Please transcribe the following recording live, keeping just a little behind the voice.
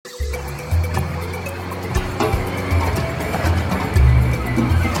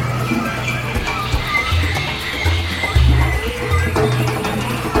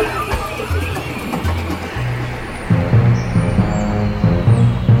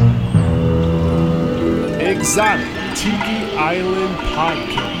Exotic Tiki Island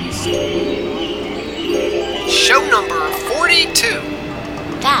Podcast. Show number 42.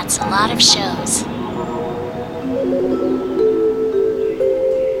 That's a lot of shows.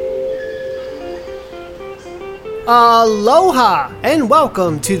 Aloha and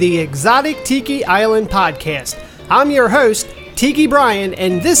welcome to the Exotic Tiki Island Podcast. I'm your host, Tiki Brian,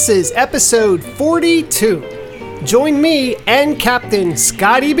 and this is episode 42. Join me and Captain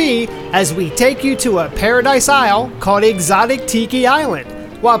Scotty B as we take you to a paradise isle called Exotic Tiki Island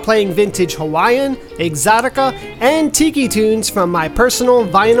while playing vintage Hawaiian, exotica, and tiki tunes from my personal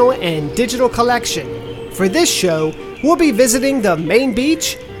vinyl and digital collection. For this show, we'll be visiting the main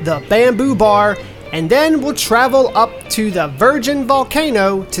beach, the bamboo bar, and then we'll travel up to the Virgin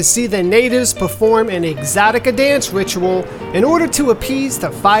Volcano to see the natives perform an exotica dance ritual in order to appease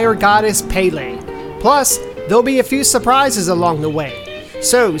the fire goddess Pele. Plus, there'll be a few surprises along the way.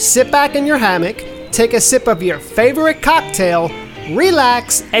 So sit back in your hammock, take a sip of your favorite cocktail,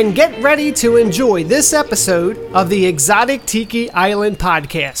 relax, and get ready to enjoy this episode of the Exotic Tiki Island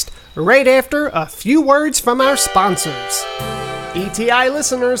Podcast, right after a few words from our sponsors. ETI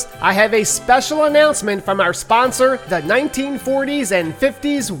listeners, I have a special announcement from our sponsor, the 1940s and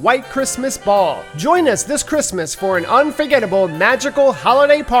 50s White Christmas Ball. Join us this Christmas for an unforgettable, magical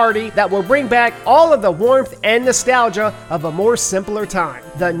holiday party that will bring back all of the warmth and nostalgia of a more simpler time.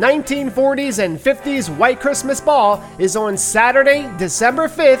 The 1940s and 50s White Christmas Ball is on Saturday, December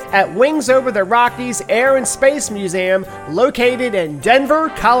 5th at Wings Over the Rockies Air and Space Museum, located in Denver,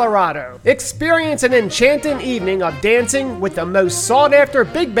 Colorado. Experience an enchanting evening of dancing with the most sought-after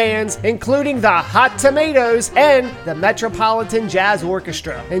big bands, including the Hot Tomatoes and the Metropolitan Jazz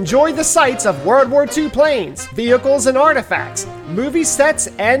Orchestra. Enjoy the sights of World War II planes, vehicles and artifacts, movie sets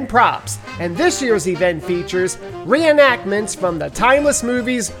and props. And this year's event features reenactments from the timeless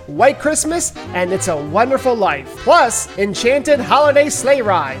movies White Christmas and It's a Wonderful Life, plus enchanted holiday sleigh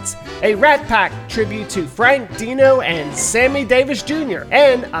rides, a Rat Pack tribute to Frank Dino and Sammy Davis Jr.,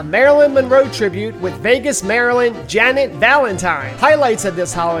 and a Marilyn Monroe tribute with Vegas, Maryland, Janet Valentine. Highlights of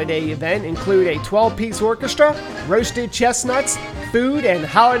this holiday event include a 12-piece orchestra, roasted chestnuts, food and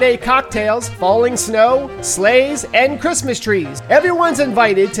holiday cocktails, falling snow, sleighs, and Christmas trees. Everyone's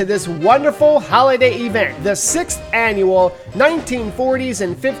invited to this wonderful holiday event, the 6th annual 1940s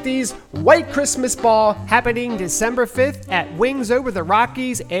and 50s White Christmas Ball, happening December 5th at Wings Over the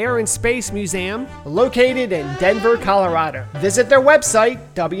Rockies Air and Space Museum, located in Denver, Colorado. Visit their website,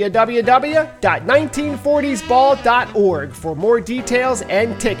 www.1940sball.org, for more details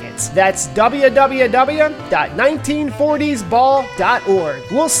and tickets. That's www.1940sball.org.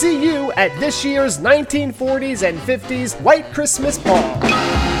 We'll see you at this year's 1940s and 50s White Christmas Ball.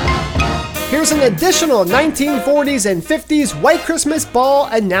 Here's an additional 1940s and 50s White Christmas Ball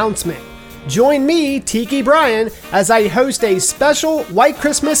announcement. Join me, Tiki Brian, as I host a special White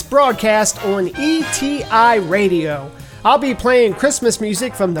Christmas broadcast on ETI Radio. I'll be playing Christmas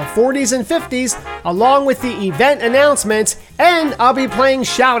music from the 40s and 50s, along with the event announcements, and I'll be playing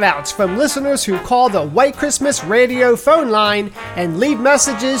shout-outs from listeners who call the White Christmas Radio phone line and leave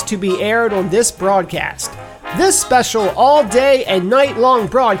messages to be aired on this broadcast. This special all-day and night-long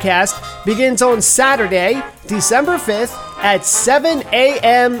broadcast begins on Saturday, December 5th at 7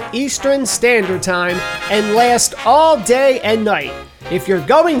 a.m. Eastern Standard Time and lasts all day and night. If you're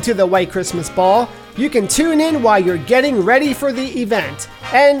going to the White Christmas Ball, you can tune in while you're getting ready for the event.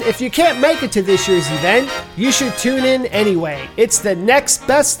 And if you can't make it to this year's event, you should tune in anyway. It's the next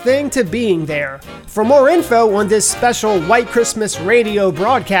best thing to being there. For more info on this special White Christmas radio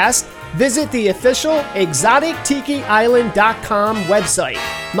broadcast, visit the official ExoticTikiIsland.com website.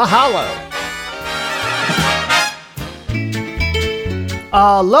 Mahalo!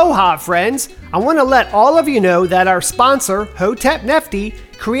 Aloha, friends! I want to let all of you know that our sponsor, Hotep Nefti,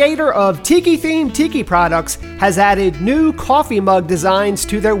 creator of Tiki-themed Tiki products, has added new coffee mug designs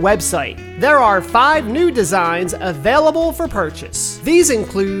to their website. There are 5 new designs available for purchase. These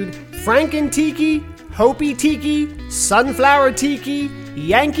include Franken Tiki, Hopi Tiki, Sunflower Tiki,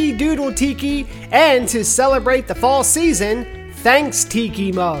 Yankee Doodle Tiki, and to celebrate the fall season, Thanks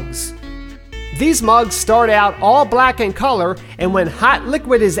Tiki mugs. These mugs start out all black in color, and when hot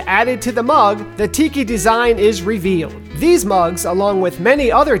liquid is added to the mug, the tiki design is revealed. These mugs, along with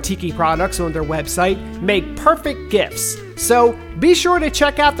many other tiki products on their website, make perfect gifts. So be sure to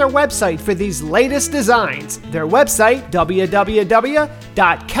check out their website for these latest designs. Their website,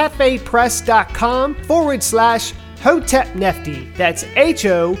 www.cafepress.com/Hotep Nefti. That's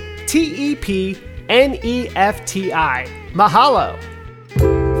HOTEPNEFTI. Mahalo!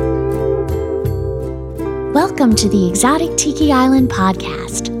 Welcome to the Exotic Tiki Island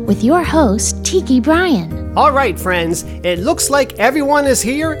Podcast with your host, Tiki Brian. Alright friends, it looks like everyone is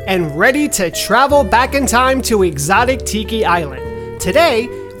here and ready to travel back in time to exotic Tiki Island. Today,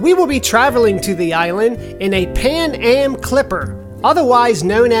 we will be traveling to the island in a Pan Am Clipper, otherwise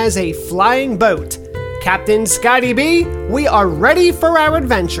known as a flying boat. Captain Scotty B, we are ready for our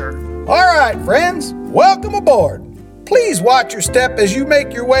adventure. Alright friends, welcome aboard. Please watch your step as you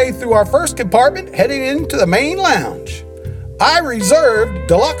make your way through our first compartment heading into the main lounge. I reserved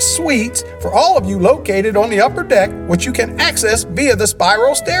deluxe suites for all of you located on the upper deck, which you can access via the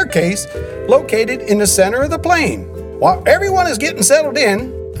spiral staircase located in the center of the plane. While everyone is getting settled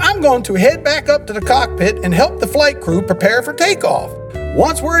in, I'm going to head back up to the cockpit and help the flight crew prepare for takeoff.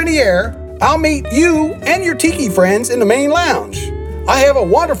 Once we're in the air, I'll meet you and your Tiki friends in the main lounge. I have a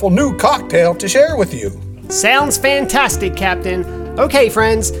wonderful new cocktail to share with you. Sounds fantastic, Captain. Okay,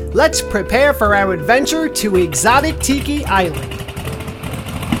 friends, let's prepare for our adventure to exotic Tiki Island.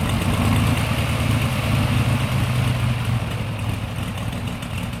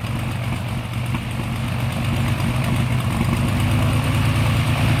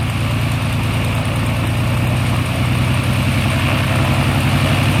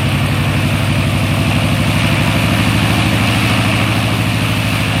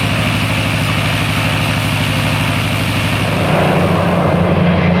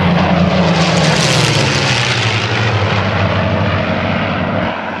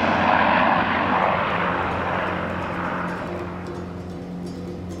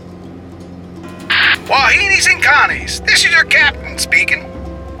 Wahinis and Connies, this is your captain speaking,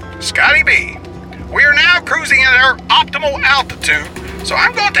 Scotty B. We are now cruising at our optimal altitude, so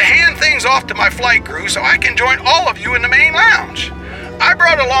I'm going to hand things off to my flight crew so I can join all of you in the main lounge. I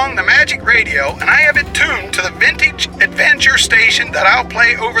brought along the magic radio and I have it tuned to the vintage adventure station that I'll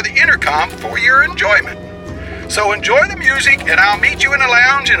play over the intercom for your enjoyment. So enjoy the music and I'll meet you in the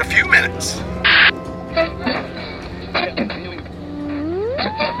lounge in a few minutes.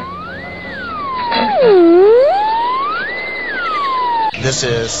 This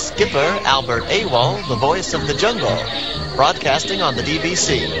is Skipper Albert Awol, the voice of the jungle, broadcasting on the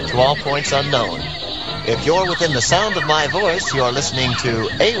DBC to all points unknown. If you're within the sound of my voice, you're listening to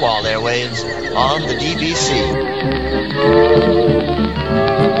AWOL Airwaves on the DBC.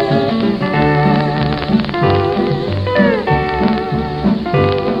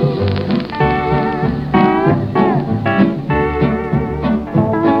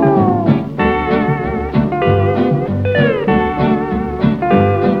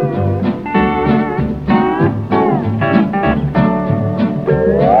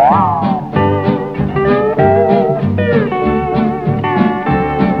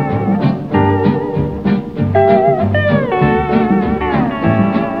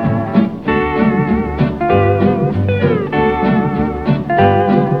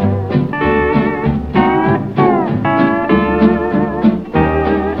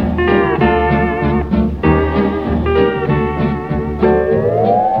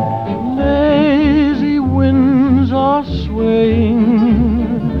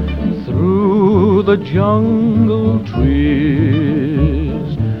 The jungle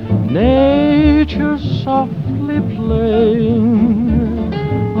trees, nature softly playing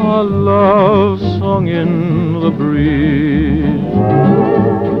a love song in the breeze.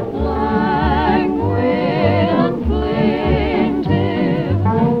 Languid, plaintive,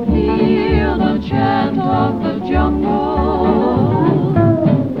 hear the chant of the jungle,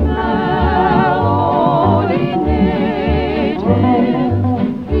 melody native.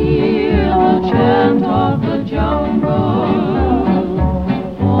 Chant of the jungle,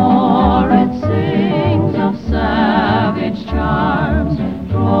 for it sings of savage charms,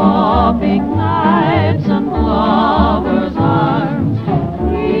 dropping knives and lovers' arms,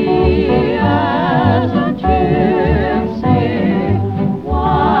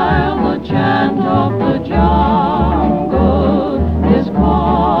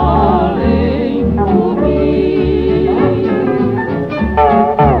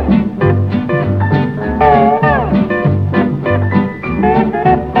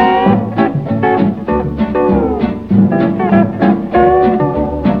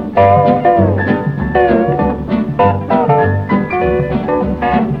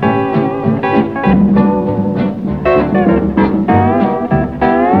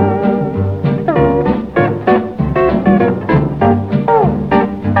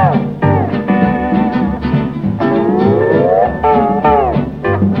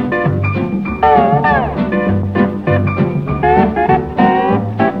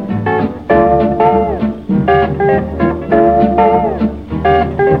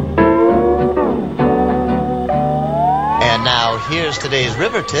 today's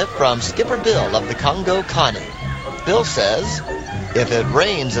river tip from Skipper Bill of the Congo Connie. Bill says, if it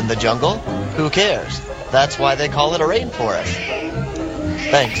rains in the jungle, who cares? That's why they call it a rainforest.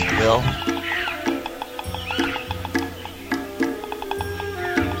 Thanks, Bill.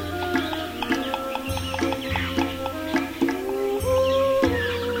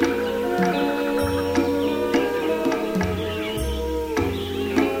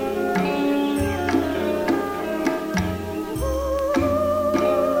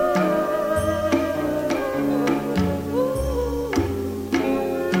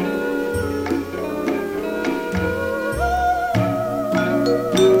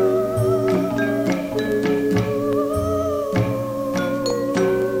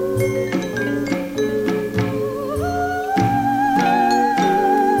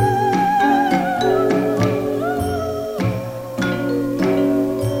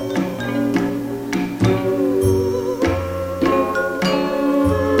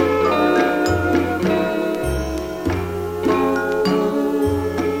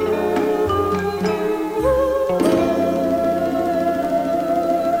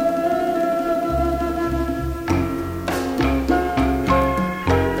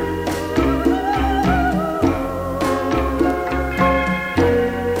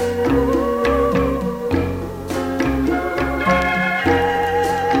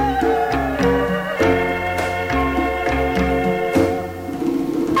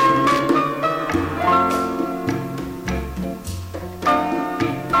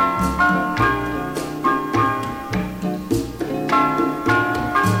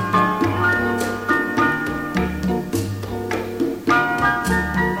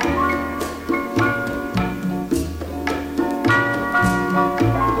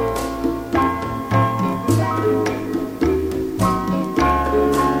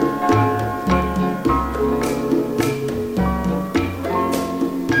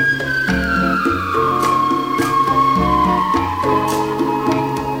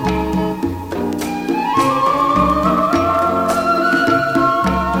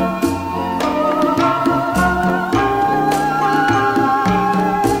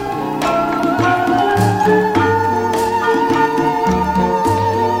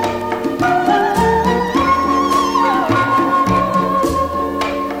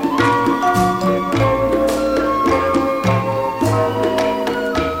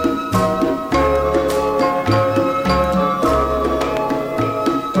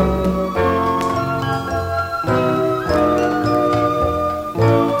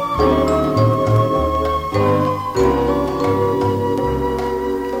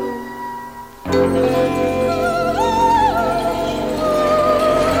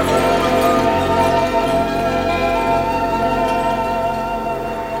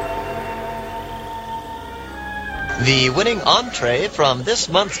 The winning entree from this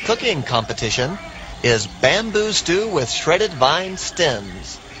month's cooking competition is bamboo stew with shredded vine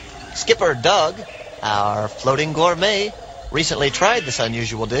stems. Skipper Doug, our floating gourmet, recently tried this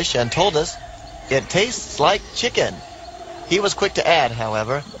unusual dish and told us it tastes like chicken. He was quick to add,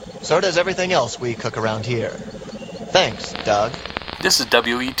 however, so does everything else we cook around here. Thanks, Doug. This is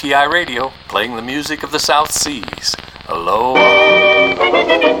WETI Radio, playing the music of the South Seas. Aloha.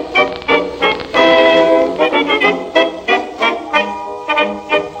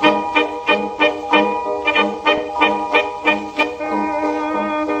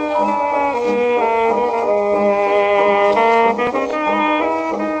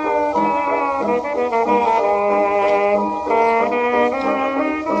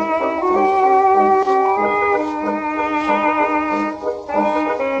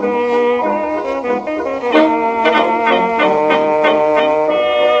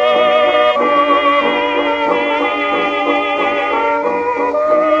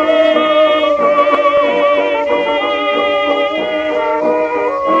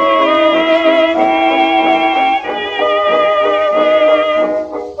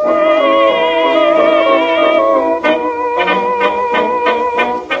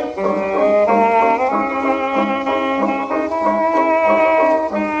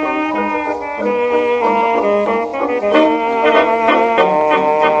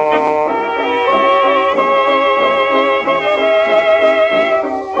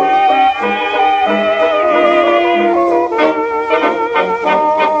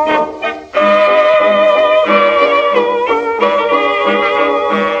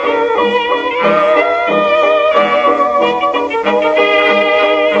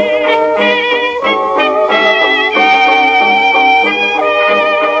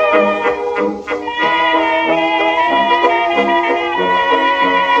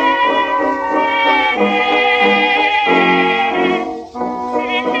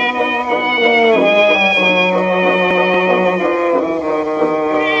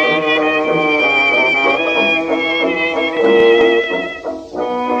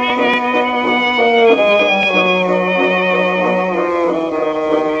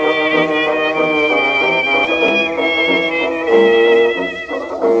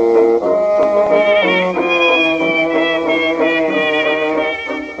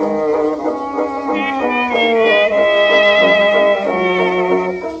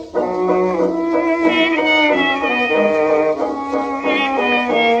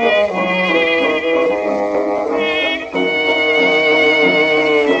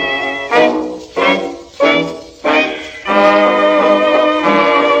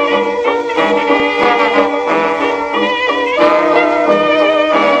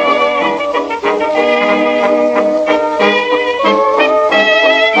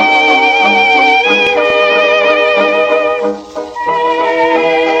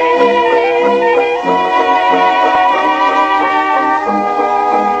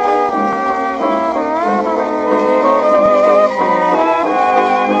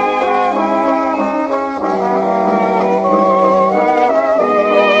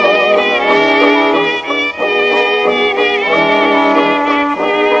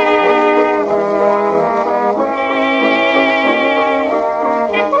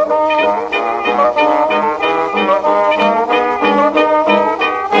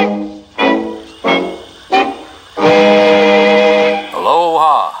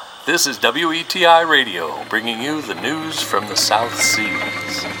 This is WETI Radio, bringing you the news from the South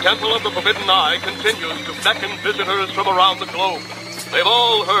Seas. Temple of the Forbidden Eye continues to beckon visitors from around the globe. They've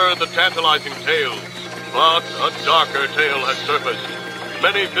all heard the tantalizing tales, but a darker tale has surfaced.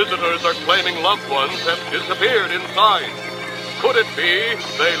 Many visitors are claiming loved ones have disappeared inside. Could it be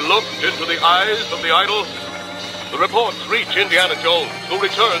they looked into the eyes of the idol? The reports reach Indiana Jones, who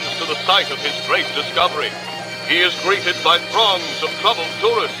returns to the site of his great discovery. He is greeted by throngs of troubled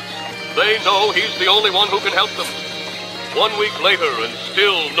tourists. They know he's the only one who can help them. 1 week later, and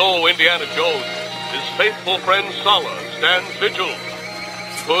still no Indiana Jones, his faithful friend Sala stands vigil.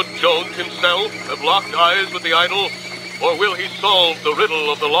 Could Jones himself have locked eyes with the idol, or will he solve the riddle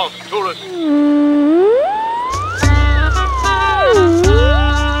of the lost tourist?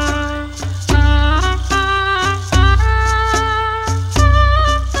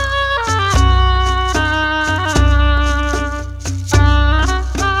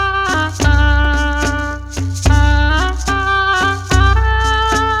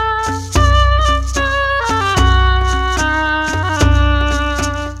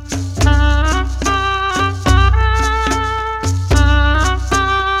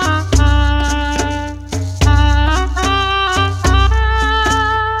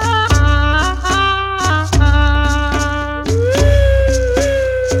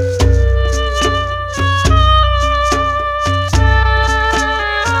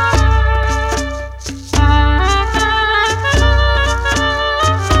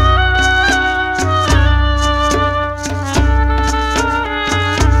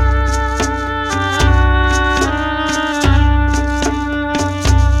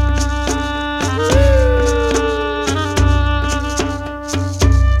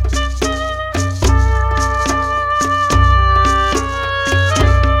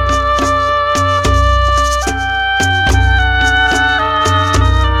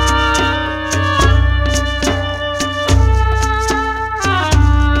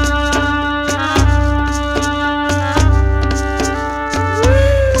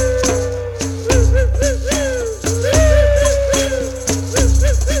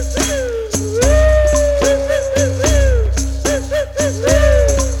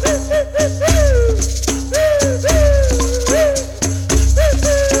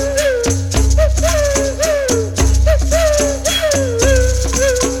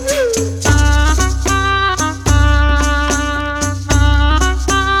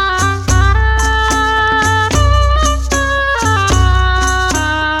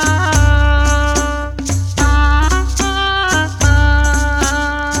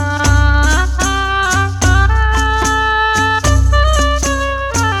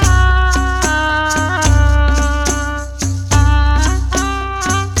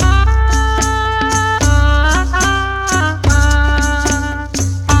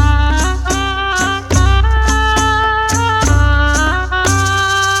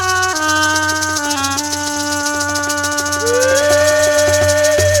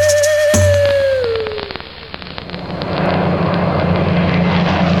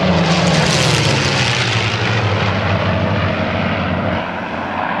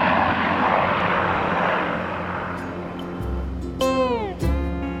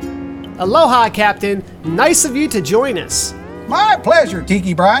 Aloha, Captain. Nice of you to join us. My pleasure,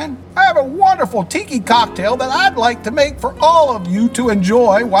 Tiki Brian. I have a wonderful tiki cocktail that I'd like to make for all of you to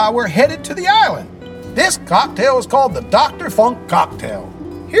enjoy while we're headed to the island. This cocktail is called the Dr. Funk Cocktail.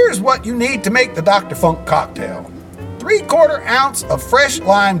 Here's what you need to make the Dr. Funk Cocktail. 3/4 ounce of fresh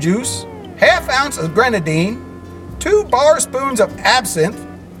lime juice, 1/2 ounce of grenadine, 2 bar spoons of absinthe,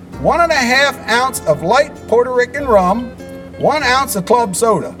 1.5 ounce of light Puerto Rican rum, 1 ounce of club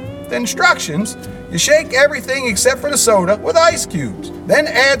soda. The instructions: you shake everything except for the soda with ice cubes. Then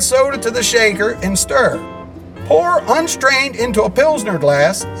add soda to the shaker and stir. Pour unstrained into a Pilsner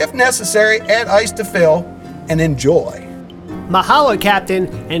glass. If necessary, add ice to fill and enjoy. Mahalo, Captain.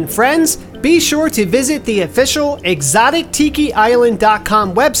 And friends, be sure to visit the official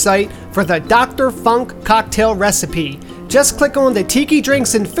ExoticTikiIsland.com website for the Dr. Funk cocktail recipe. Just click on the Tiki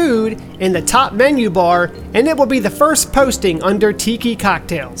Drinks and Food in the top menu bar, and it will be the first posting under Tiki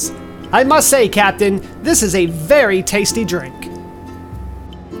Cocktails. I must say, Captain, this is a very tasty drink.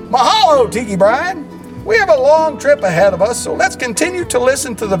 Mahalo, Tiki Brian. We have a long trip ahead of us, so let's continue to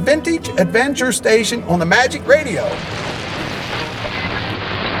listen to the Vintage Adventure Station on the Magic Radio.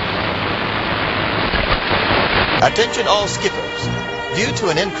 Attention all skippers. Due to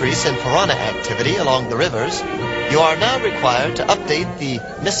an increase in piranha activity along the rivers, you are now required to update the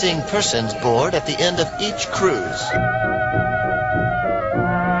missing persons board at the end of each cruise.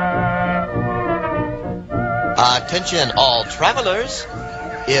 Attention all travelers.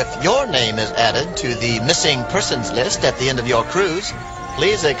 If your name is added to the missing persons list at the end of your cruise,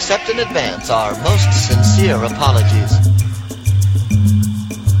 please accept in advance our most sincere apologies.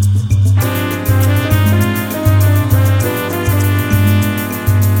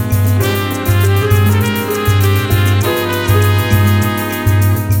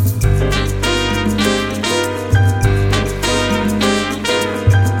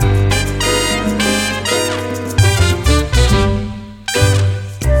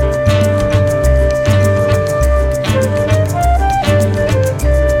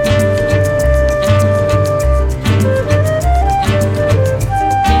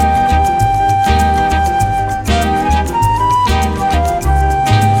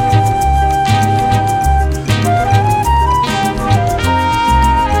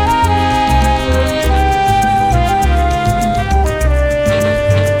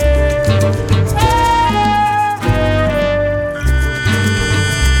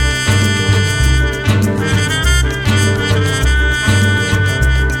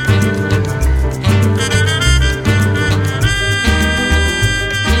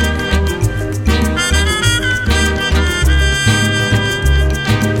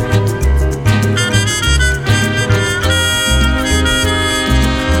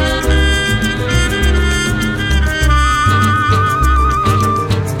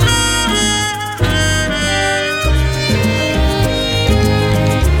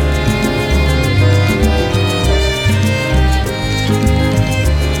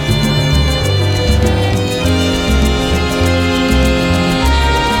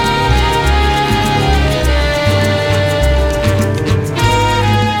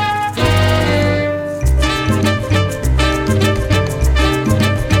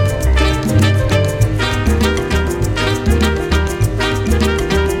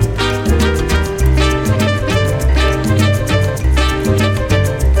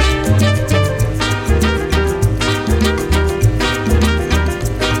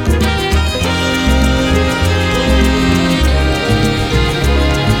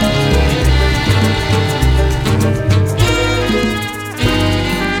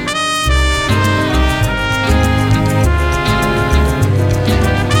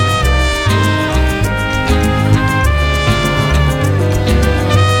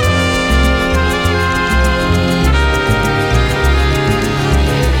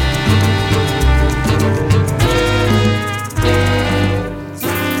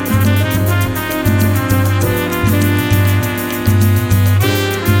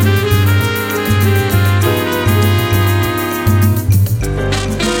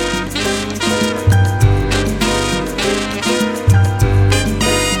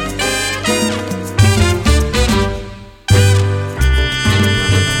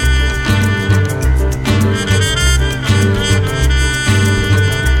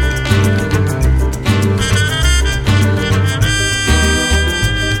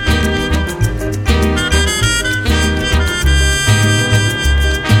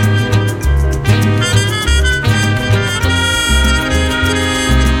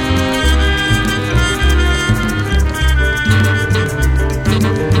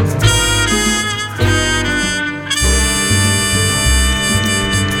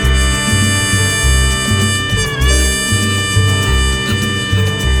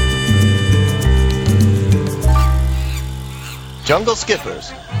 Jungle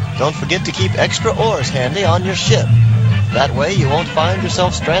Skippers, don't forget to keep extra oars handy on your ship. That way you won't find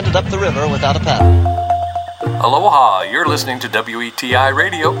yourself stranded up the river without a paddle. Aloha, you're listening to WETI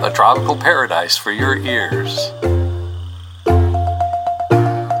Radio, a tropical paradise for your ears.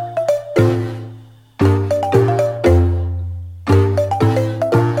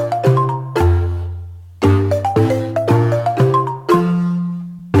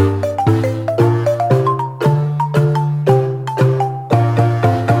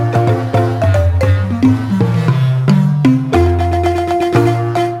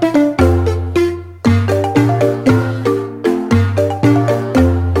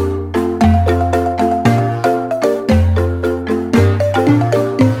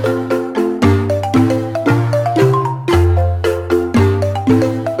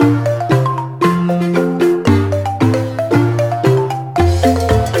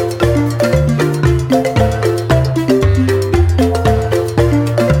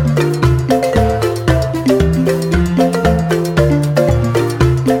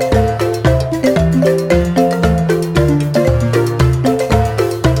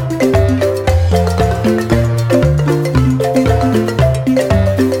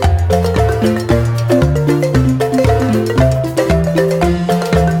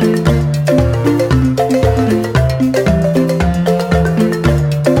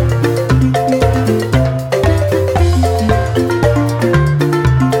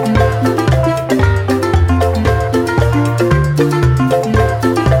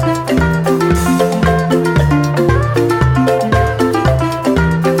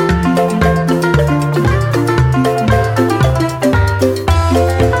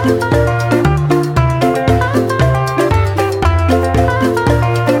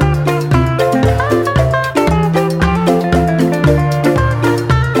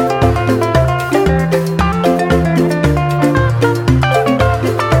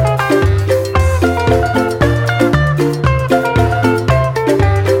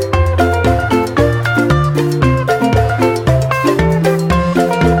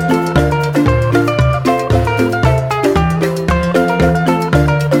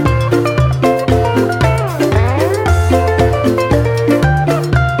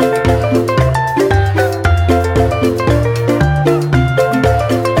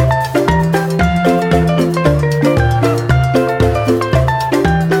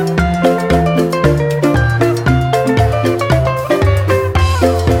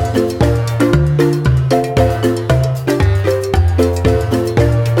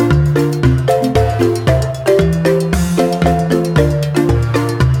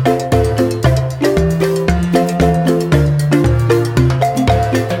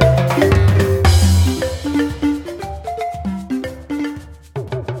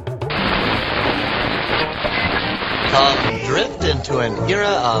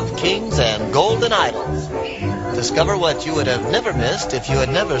 discover what you would have never missed if you had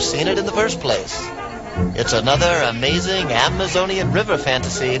never seen it in the first place. It's another amazing Amazonian river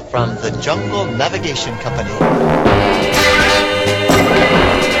fantasy from the Jungle Navigation Company.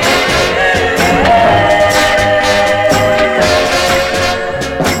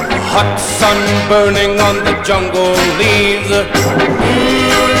 Hot sun burning on the jungle leaves.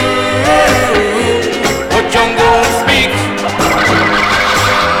 The jungle speaks.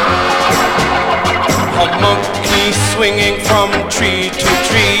 A monkey swinging from tree to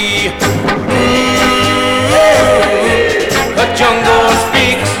tree. The jungle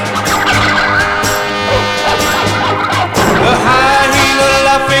speaks. The hyena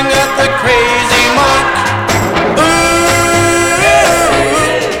laughing at the crazy monk.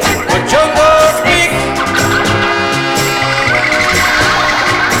 The jungle speaks.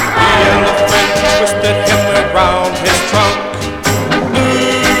 The elephant twisted him around his trunk.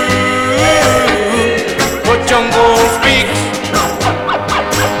 The jungle speaks.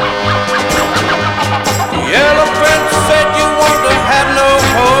 The elephant said you want to have no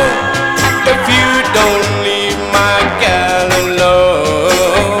home if you don't leave my gal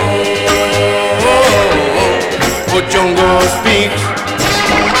alone. The jungle speaks.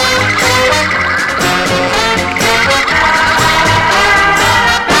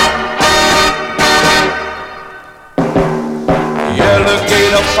 The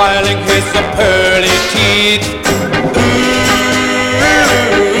alligator filing his pearly teeth.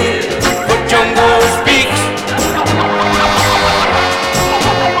 The jungle speaks.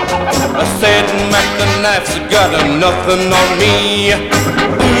 I said, Mac, the knife's got nothing on me.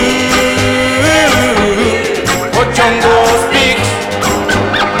 The jungle speaks.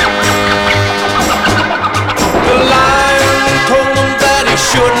 The lion told him that he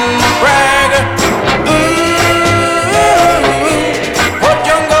shouldn't brag. The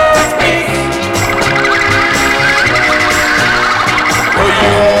jungle speaks. Well,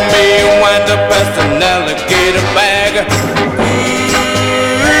 you may wind up as an alligator bag.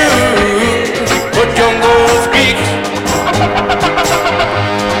 The jungle speaks.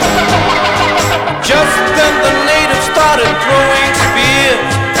 Just then the natives started throwing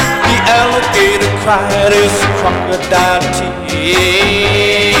spears. The alligator cried his crocodile tears.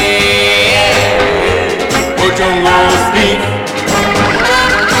 The jungle speaks.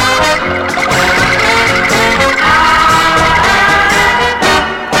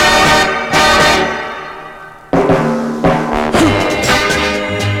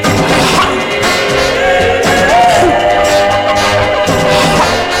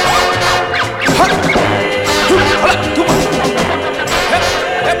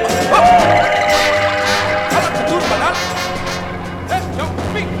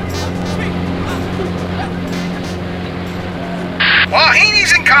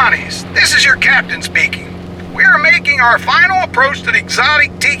 Wahinis and Connies, this is your captain speaking. We are making our final approach to the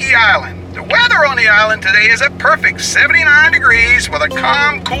exotic Tiki Island. The weather on the island today is a perfect 79 degrees with a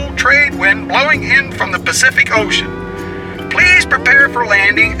calm, cool trade wind blowing in from the Pacific Ocean. Please prepare for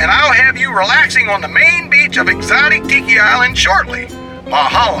landing, and I'll have you relaxing on the main beach of exotic Tiki Island shortly.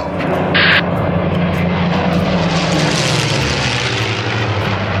 Mahalo.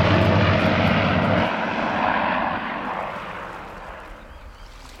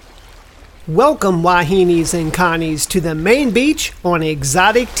 Welcome, Wahinis and Connies, to the main beach on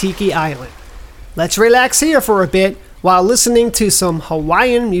exotic Tiki Island. Let's relax here for a bit while listening to some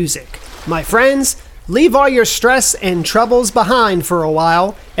Hawaiian music. My friends, leave all your stress and troubles behind for a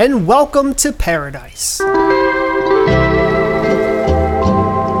while and welcome to paradise.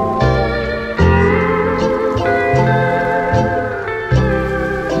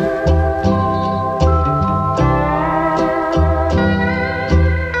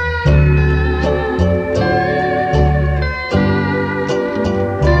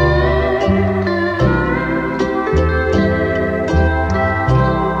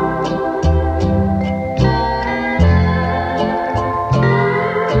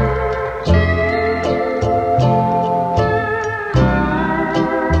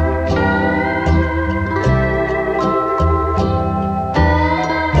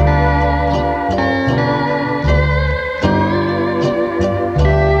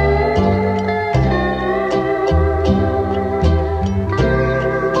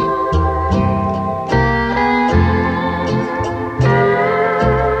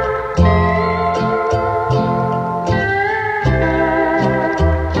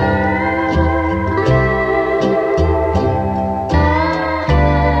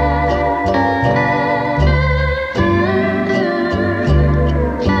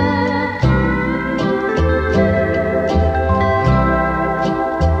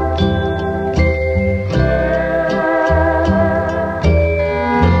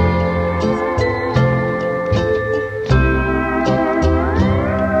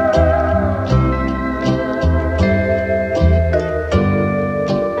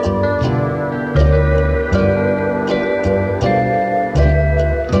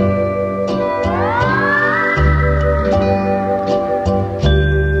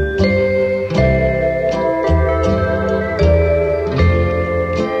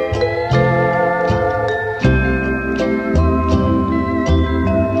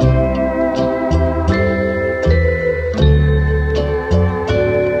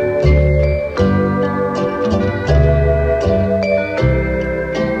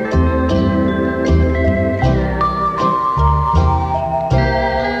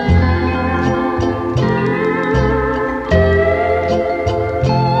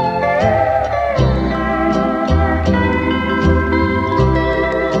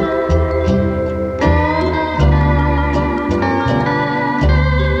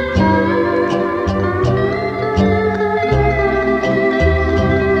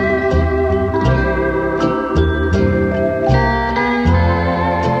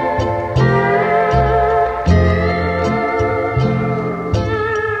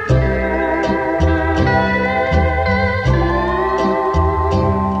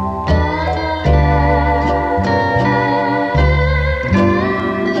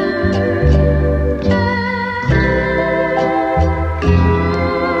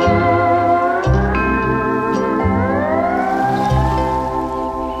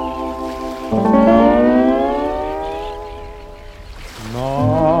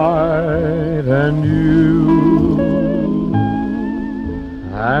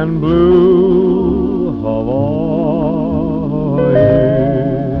 and blue Hawaii.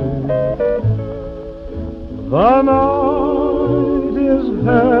 The night is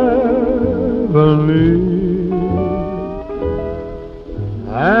heavenly,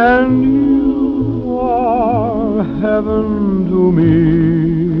 and you are heaven to me.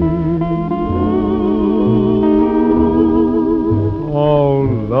 Oh,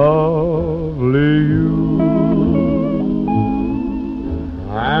 lovely you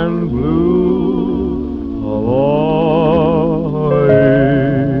and blue Hawaii.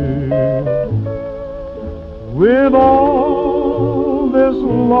 With all this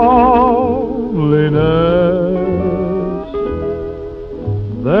loveliness,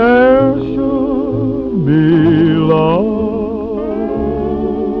 there should be love.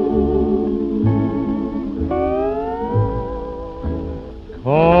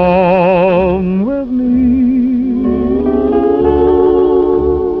 Come with me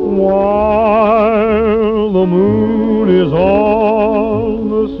while the moon is on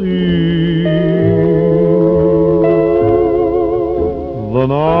the sea. The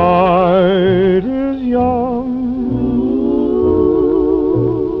night is young,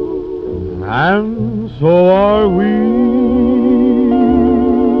 and so are we.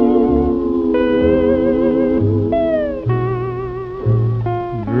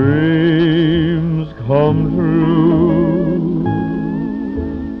 Dreams come true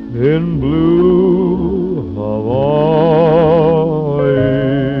in blue Hawaii,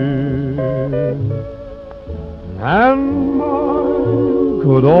 and mine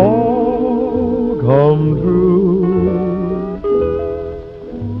could all come true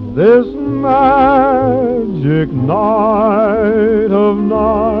this magic night of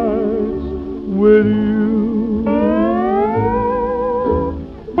nights with you.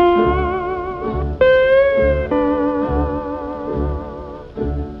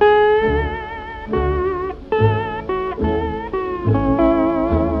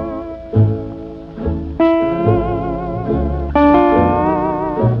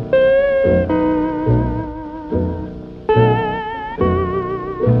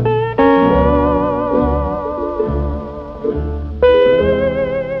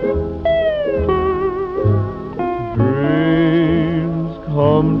 Dreams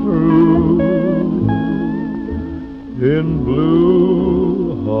come true in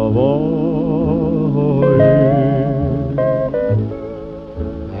blue Hawaii,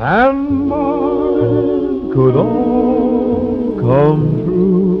 and mine could all come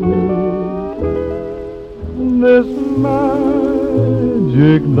true this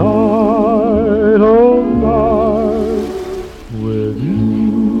magic night of nights with you.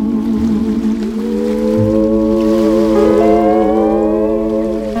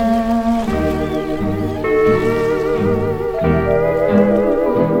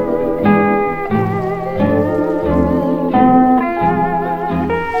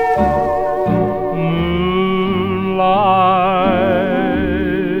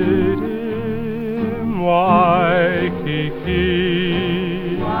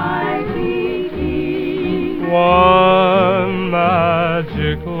 One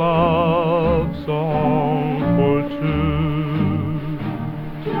magic love song for two.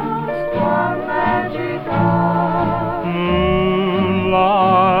 Just one magic love. Moonlight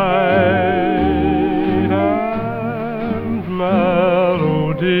and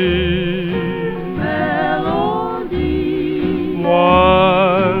melody. Melody.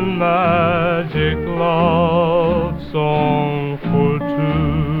 One magic love song for two.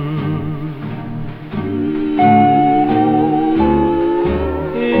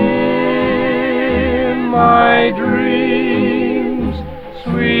 My dreams,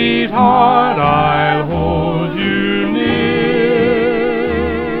 sweetheart, I'll hold you near,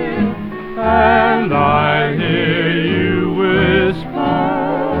 and I hear you whisper,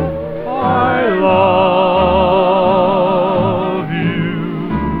 I love you.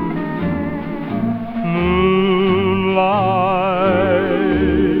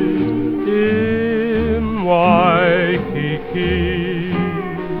 Moonlight in Waikiki.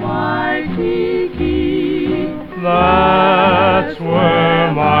 That's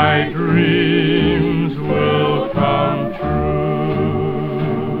where my dreams will come true.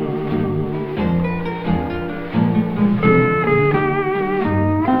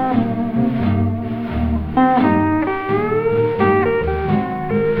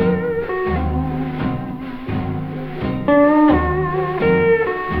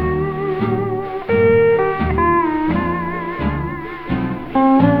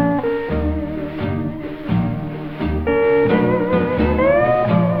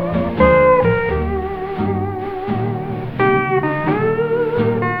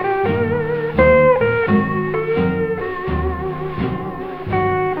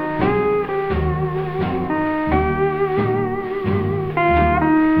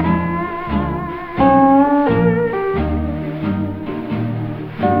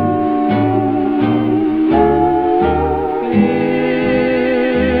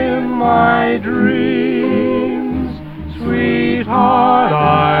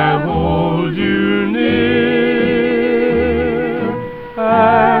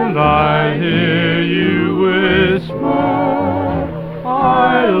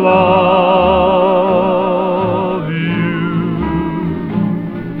 love you.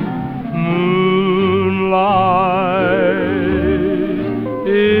 Moonlight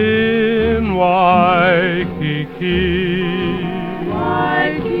in Waikiki.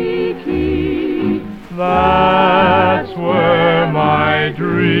 Waikiki. That's where my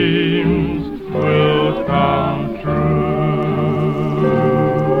dreams will come true.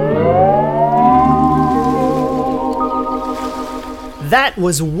 That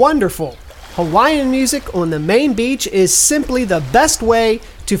was wonderful. Hawaiian music on the Maine beach is simply the best way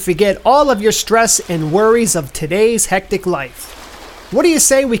to forget all of your stress and worries of today's hectic life. What do you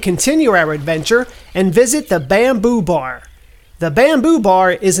say we continue our adventure and visit the Bamboo Bar? The Bamboo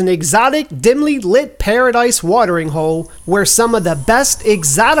Bar is an exotic, dimly lit paradise watering hole where some of the best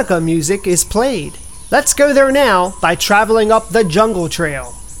exotica music is played. Let's go there now by traveling up the Jungle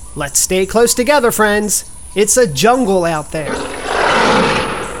Trail. Let's stay close together, friends. It's a jungle out there.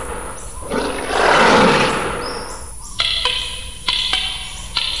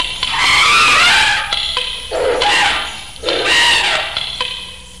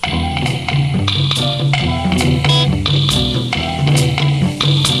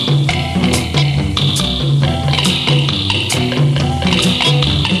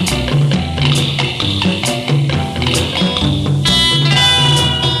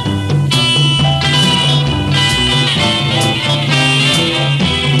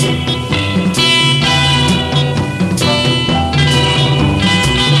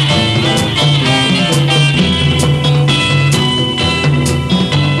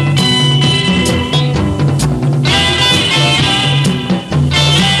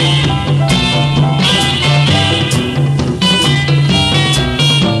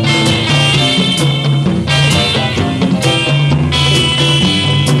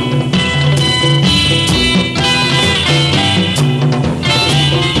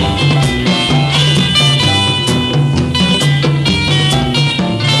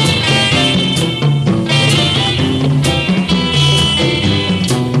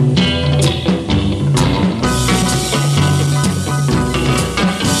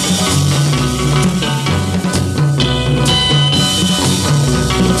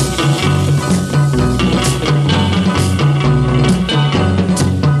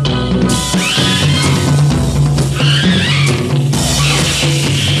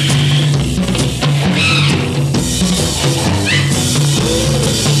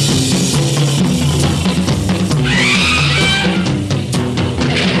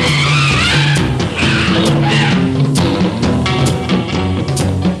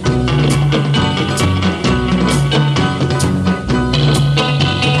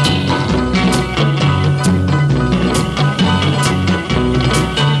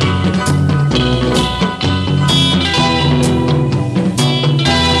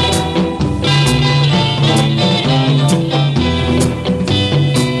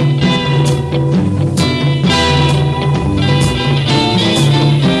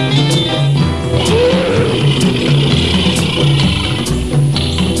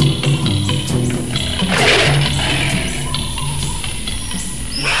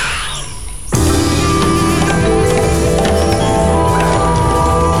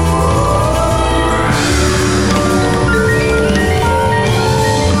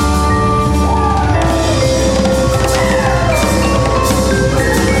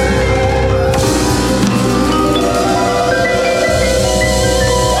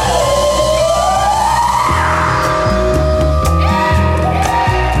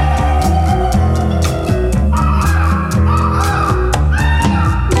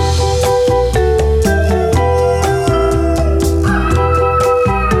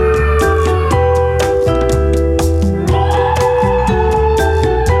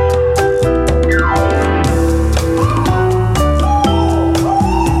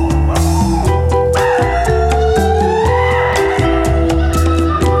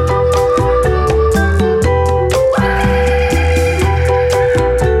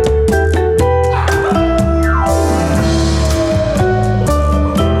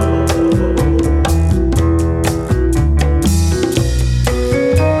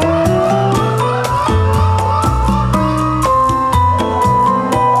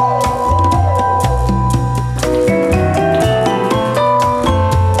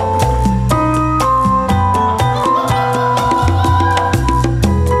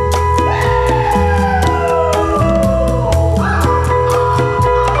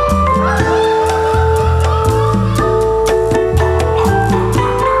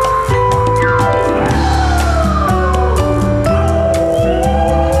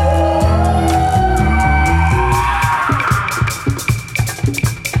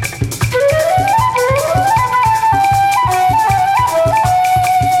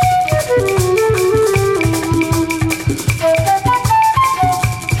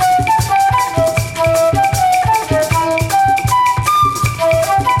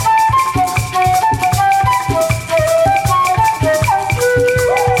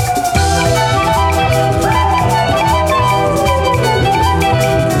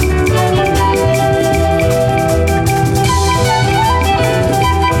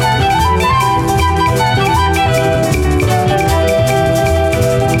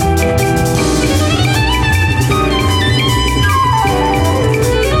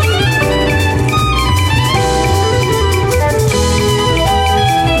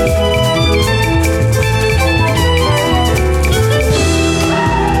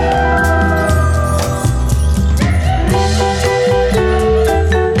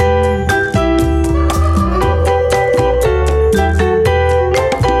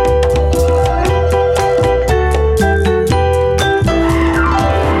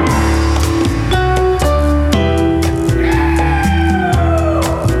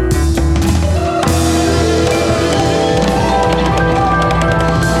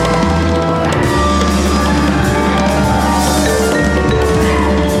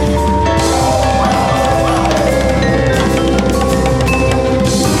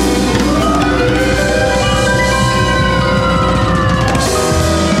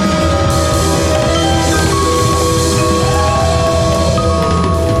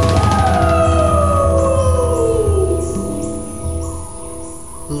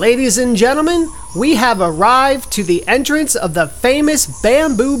 Ladies and gentlemen, we have arrived to the entrance of the famous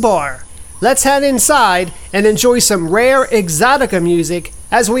Bamboo Bar. Let's head inside and enjoy some rare exotica music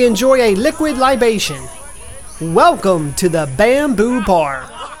as we enjoy a liquid libation. Welcome to the Bamboo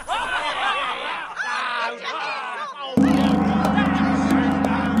Bar.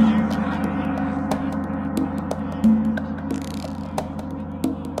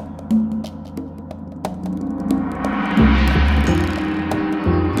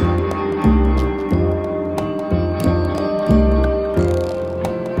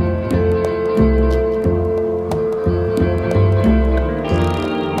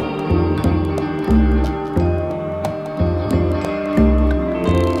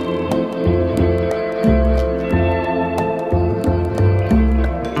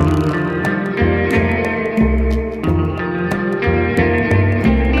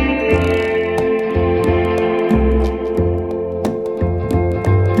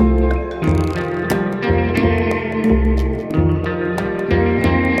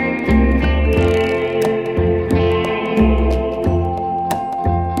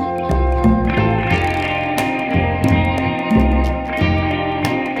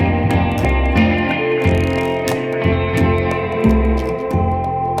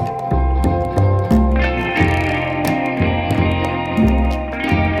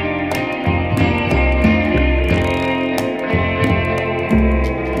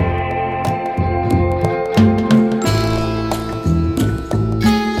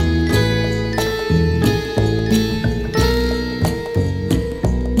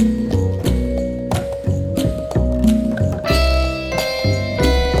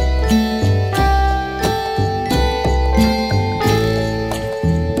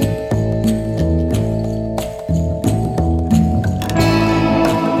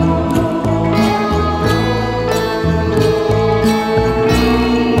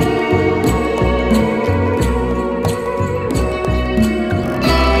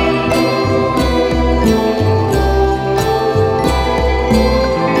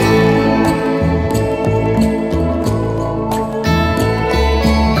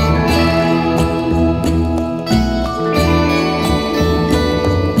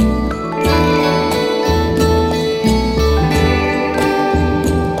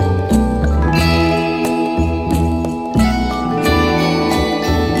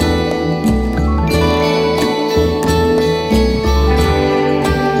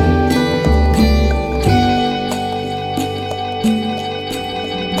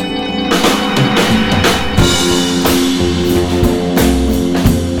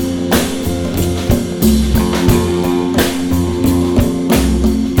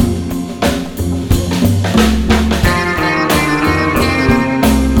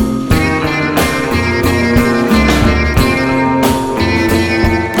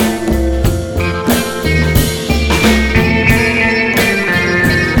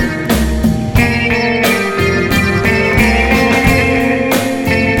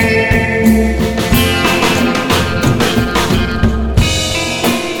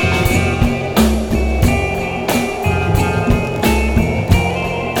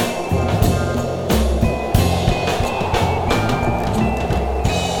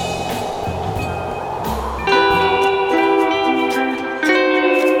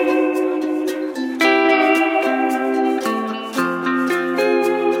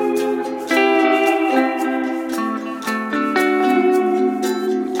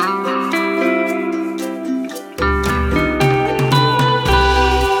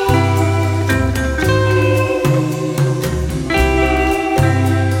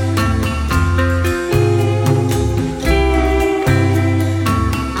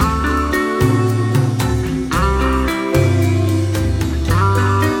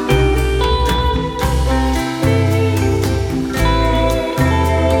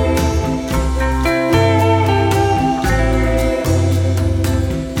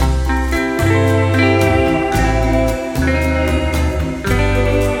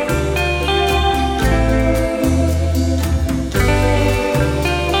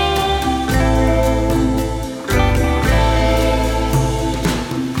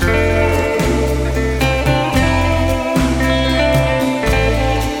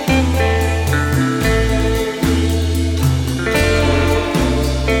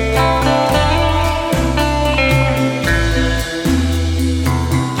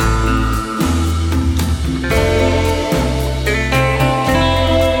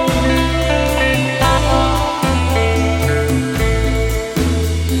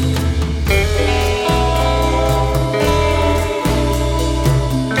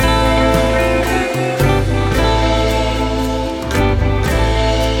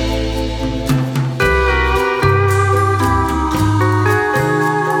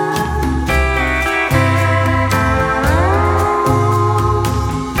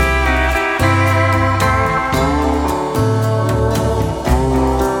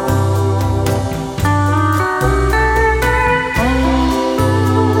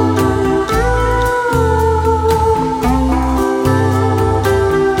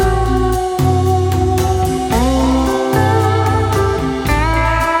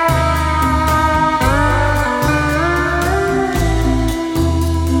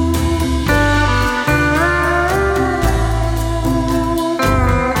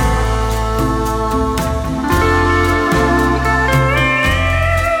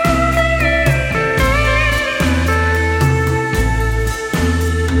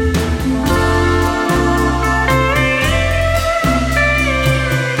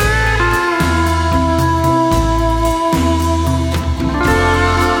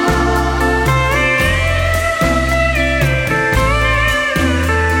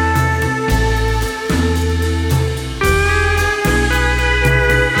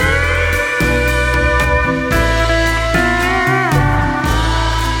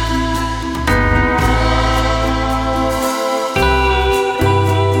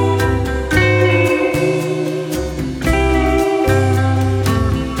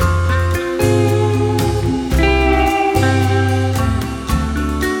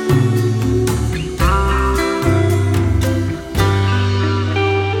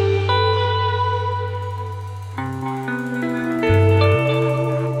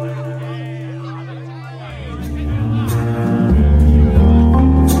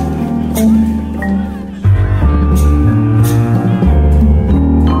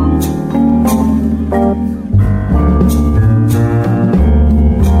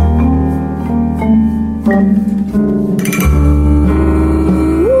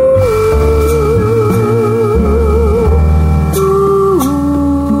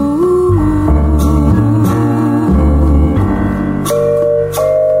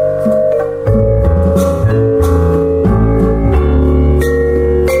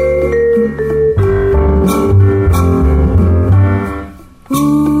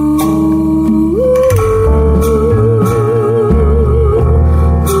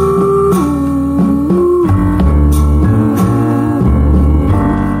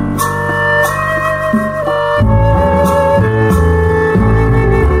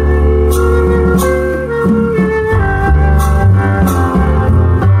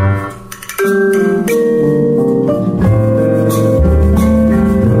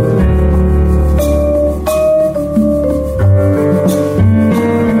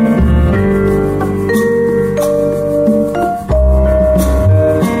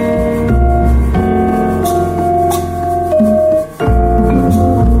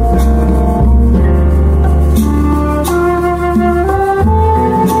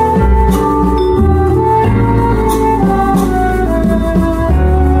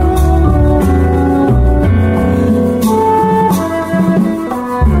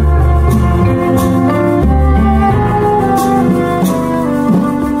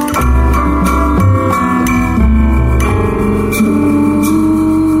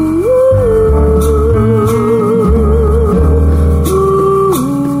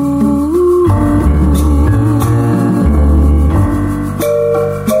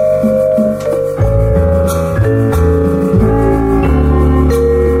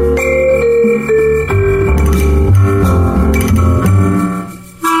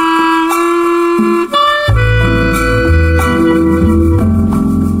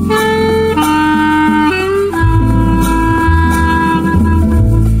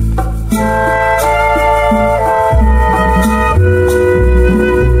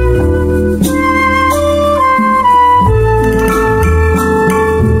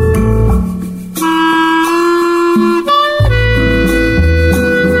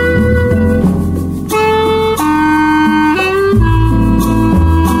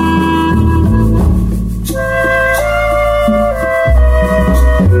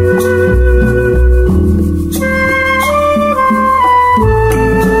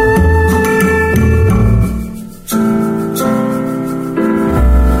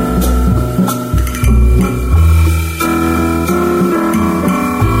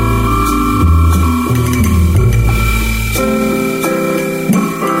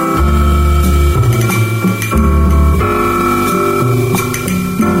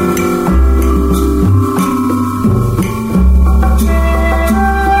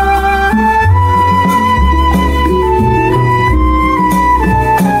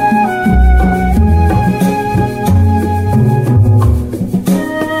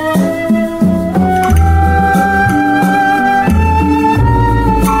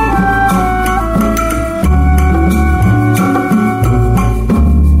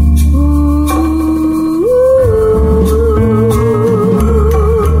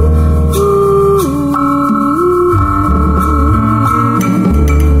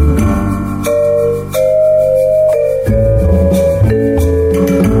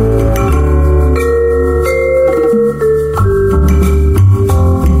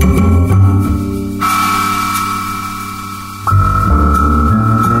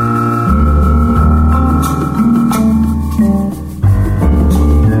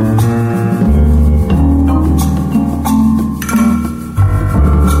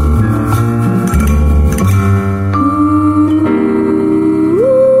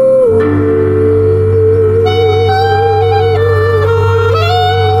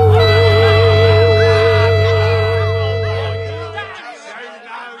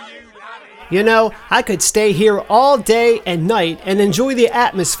 You know, I could stay here all day and night and enjoy the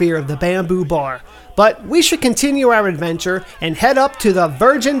atmosphere of the Bamboo Bar. But we should continue our adventure and head up to the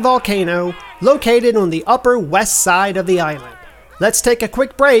Virgin Volcano, located on the upper west side of the island. Let's take a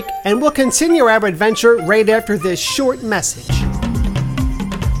quick break and we'll continue our adventure right after this short message.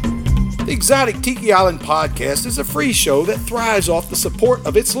 The Exotic Tiki Island Podcast is a free show that thrives off the support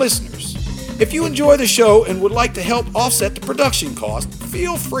of its listeners. If you enjoy the show and would like to help offset the production cost,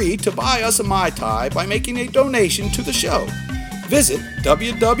 feel free to buy us a Mai Tai by making a donation to the show. Visit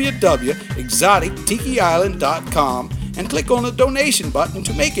www.exotictikiisland.com and click on the donation button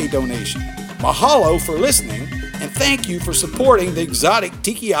to make a donation. Mahalo for listening, and thank you for supporting the Exotic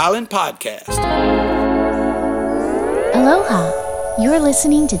Tiki Island Podcast. Aloha. You're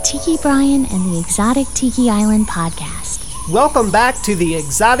listening to Tiki Brian and the Exotic Tiki Island Podcast. Welcome back to the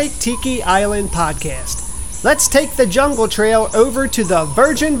Exotic Tiki Island Podcast. Let's take the jungle trail over to the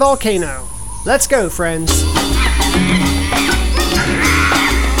Virgin Volcano. Let's go, friends.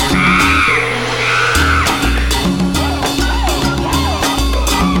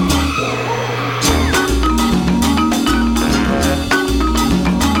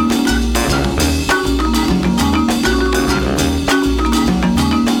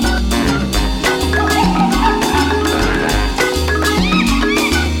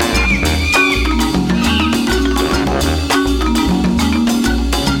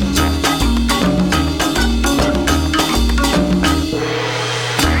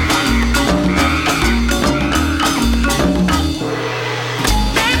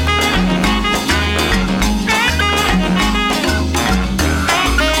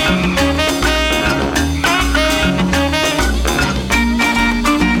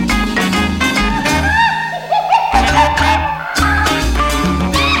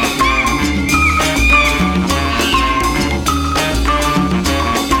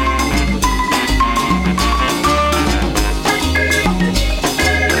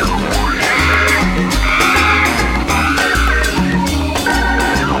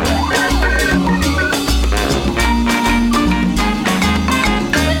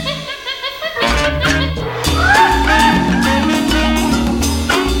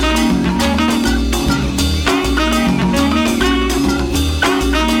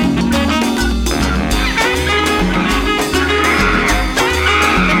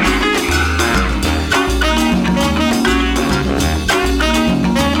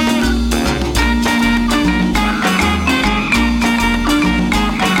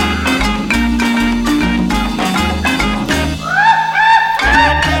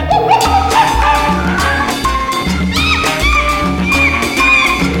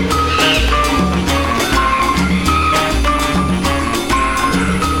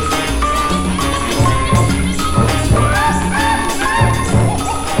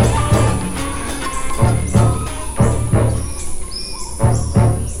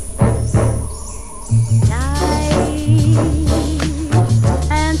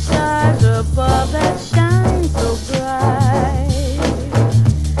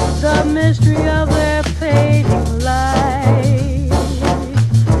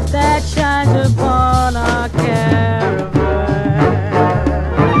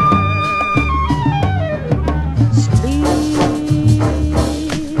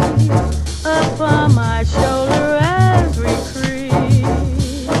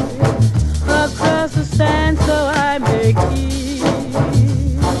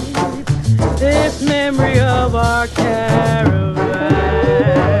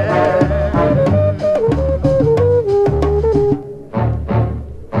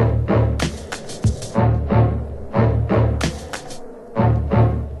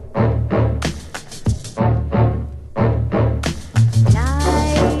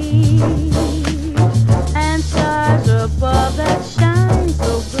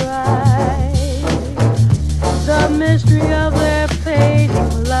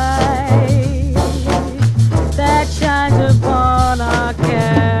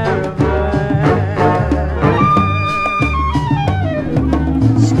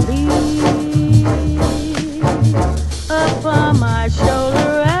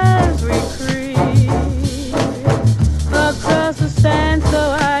 Across the sand,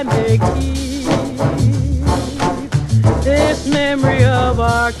 so I may keep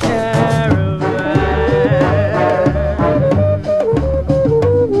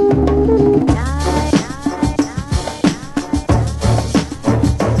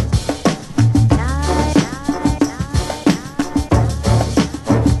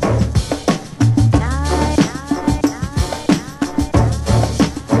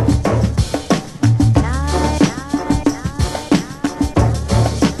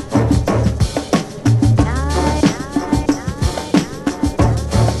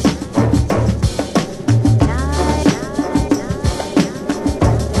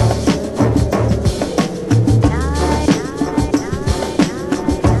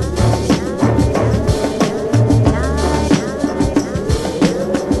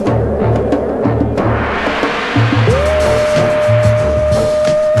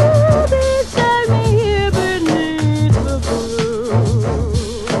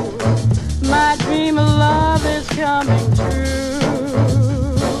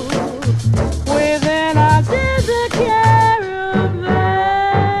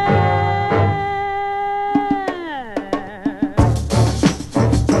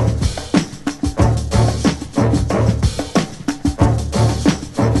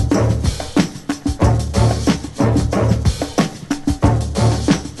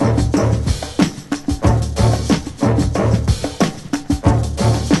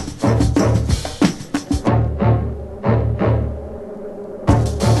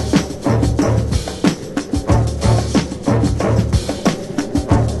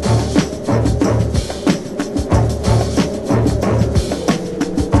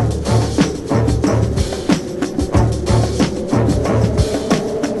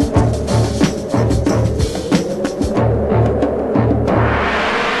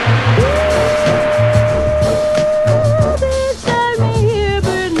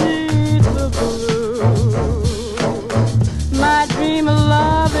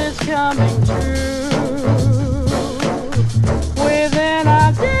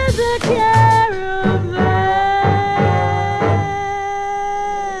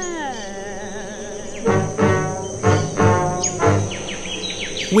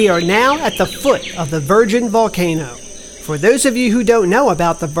We are now at the foot of the Virgin Volcano. For those of you who don't know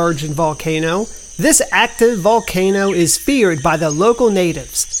about the Virgin Volcano, this active volcano is feared by the local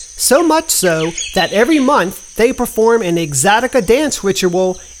natives, so much so that every month they perform an Exotica dance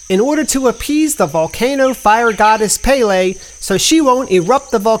ritual in order to appease the volcano fire goddess Pele so she won't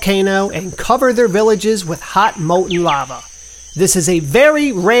erupt the volcano and cover their villages with hot molten lava. This is a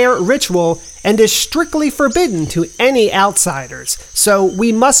very rare ritual and is strictly forbidden to any outsiders, so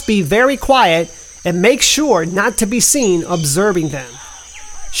we must be very quiet and make sure not to be seen observing them.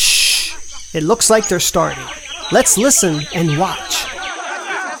 Shh! It looks like they're starting. Let's listen and watch.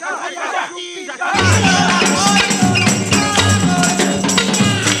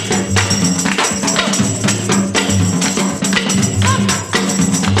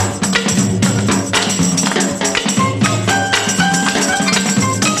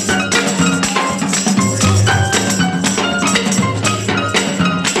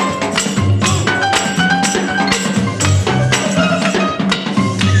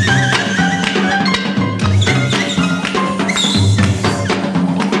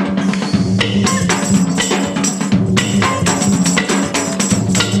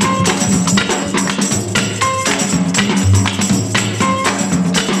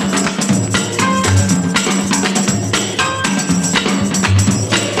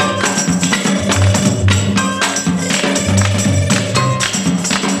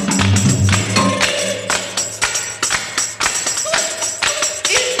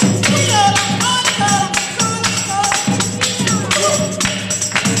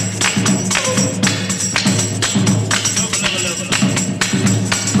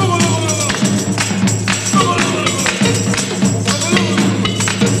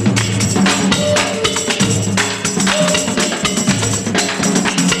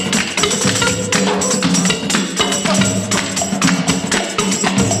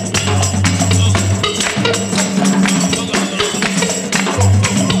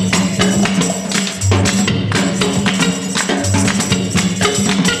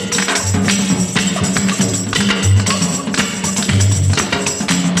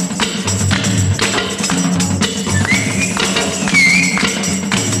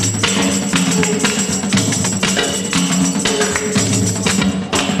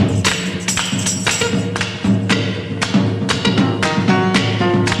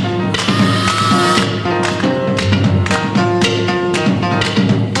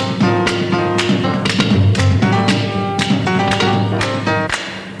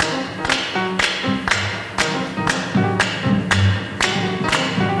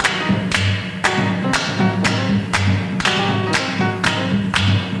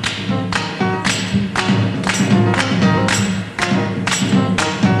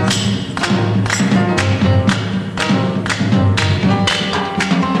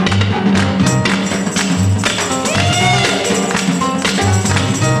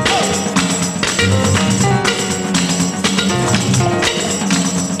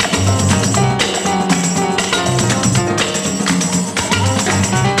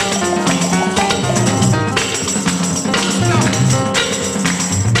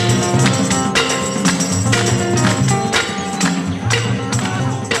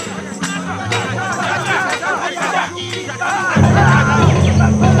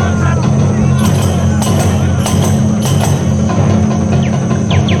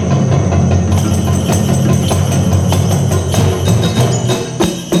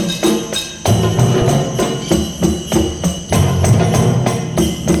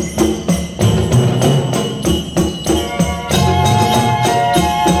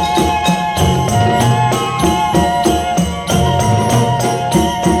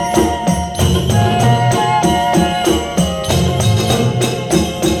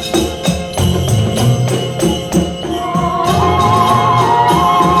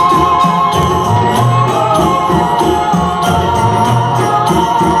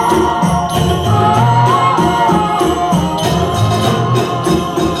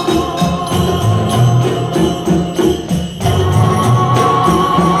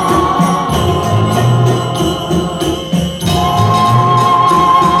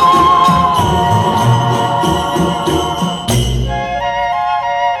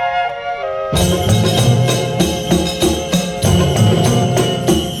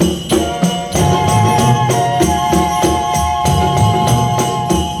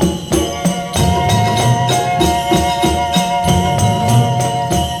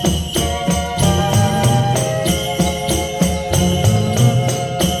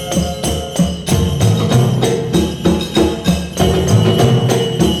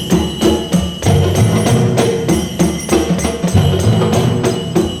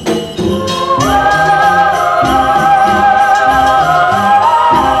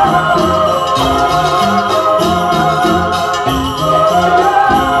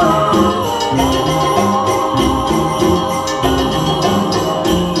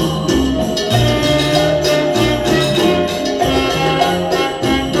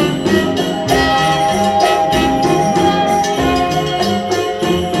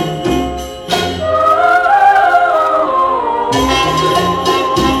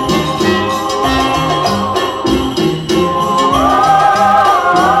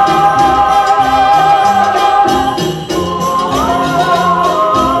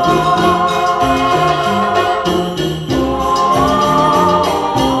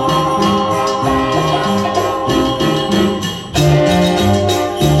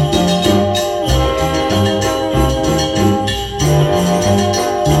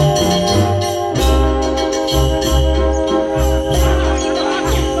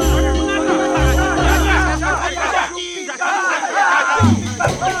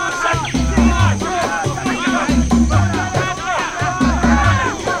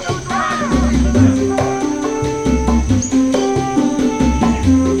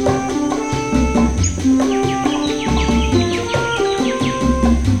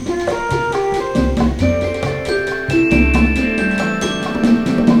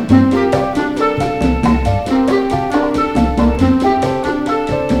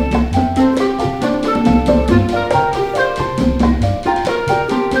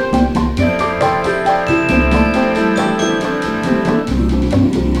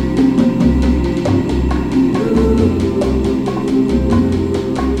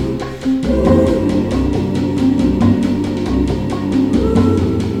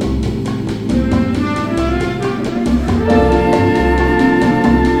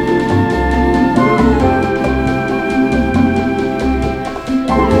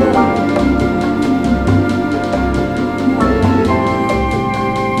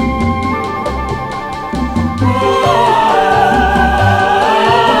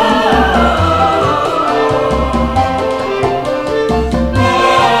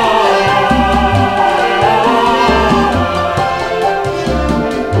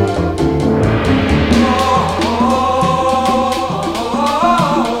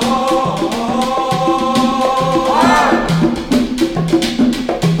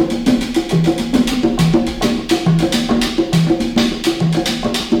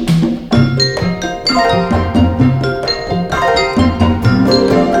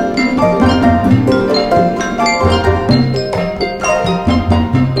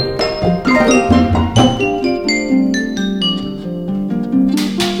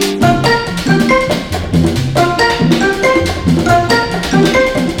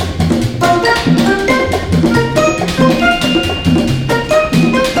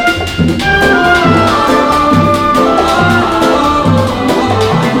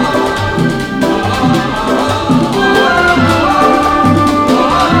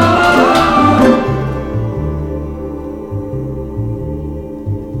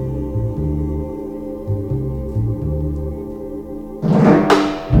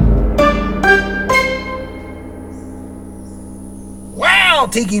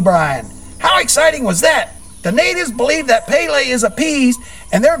 Tiki Brian. How exciting was that? The natives believe that Pele is appeased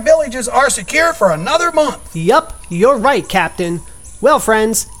and their villages are secure for another month. Yup, you're right, Captain. Well,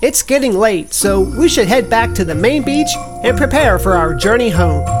 friends, it's getting late, so we should head back to the main beach and prepare for our journey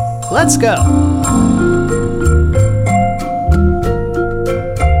home. Let's go.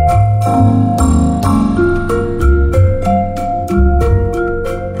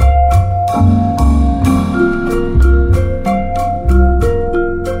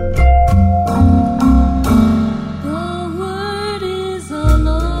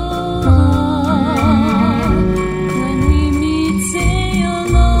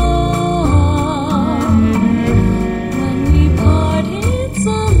 When we part, it's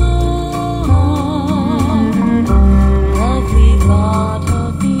alone.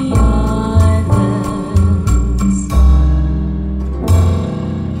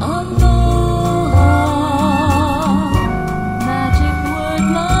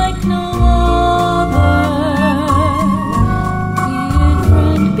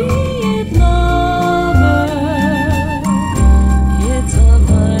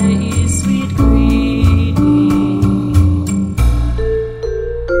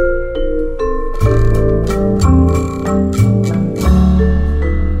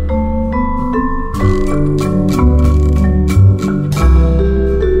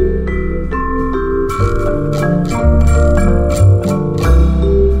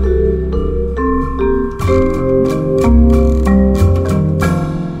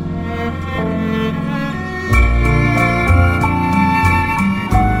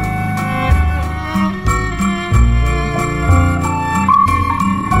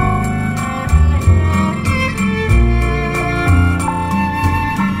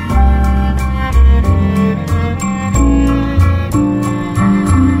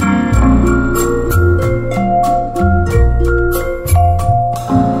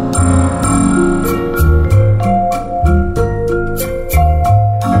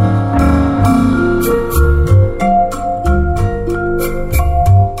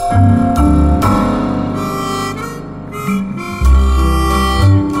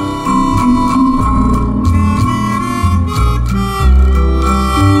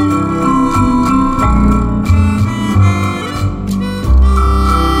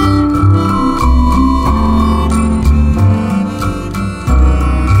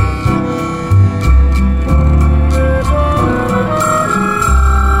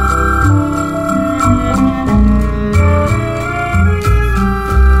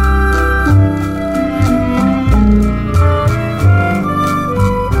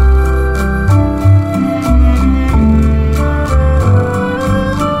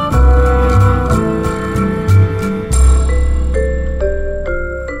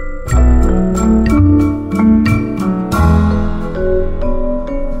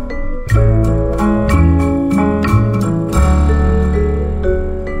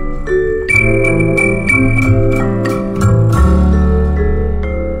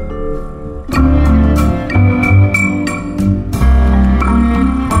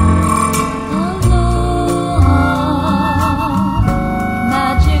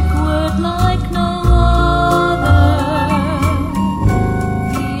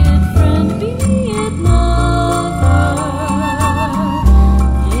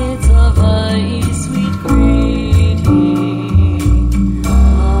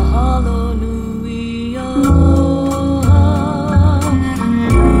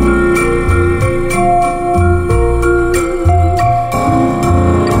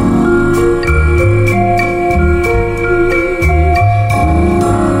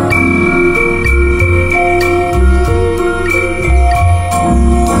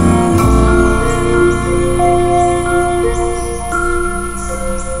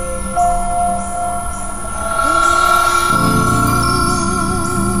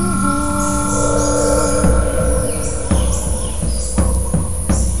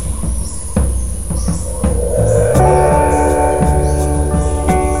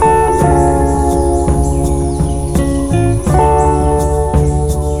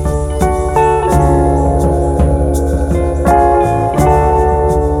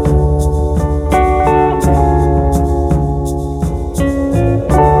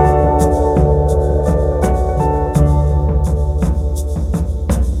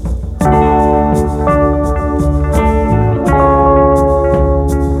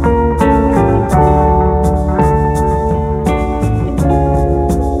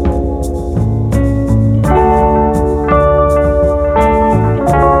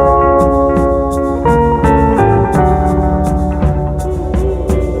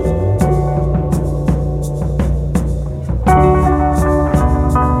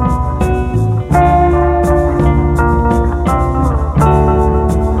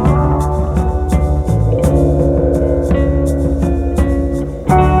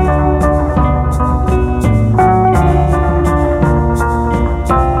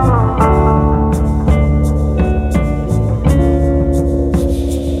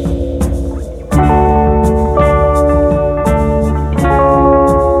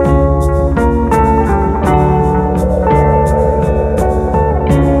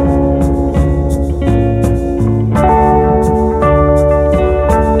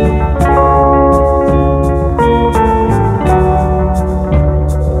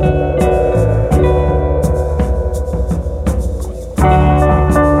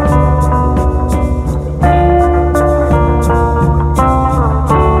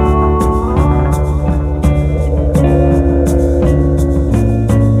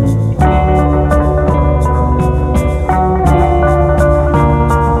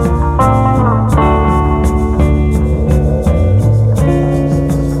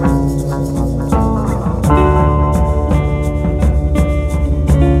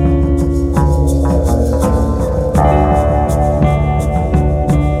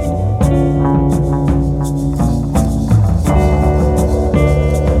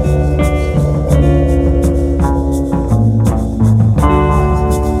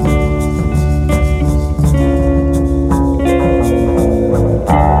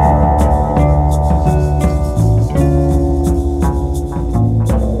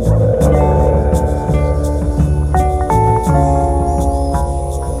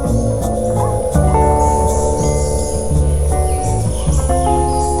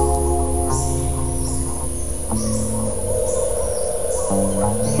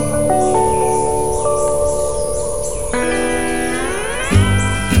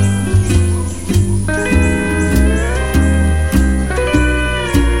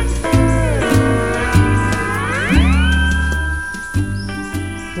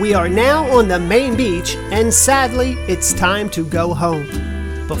 We are now on the main beach, and sadly, it's time to go home.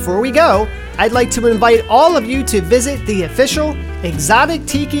 Before we go, I'd like to invite all of you to visit the official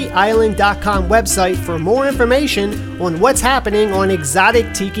ExoticTikiIsland.com website for more information on what's happening on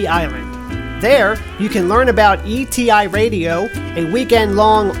Exotic Tiki Island. There, you can learn about ETI Radio, a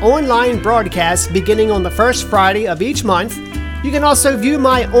weekend-long online broadcast beginning on the first Friday of each month. You can also view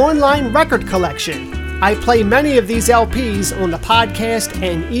my online record collection. I play many of these LPs on the podcast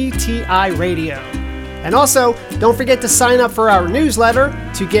and ETI Radio. And also, don't forget to sign up for our newsletter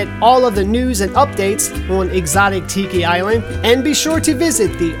to get all of the news and updates on Exotic Tiki Island. And be sure to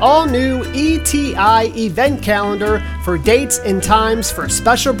visit the all-new ETI event calendar for dates and times for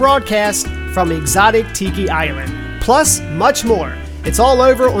special broadcasts from Exotic Tiki Island. Plus, much more. It's all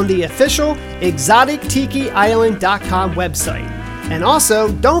over on the official ExoticTikiIsland.com website. And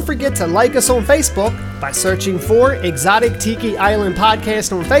also, don't forget to like us on Facebook by searching for Exotic Tiki Island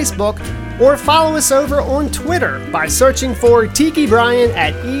Podcast on Facebook, or follow us over on Twitter by searching for Tiki Brian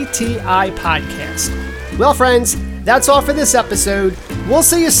at ETI Podcast. Well, friends, that's all for this episode. We'll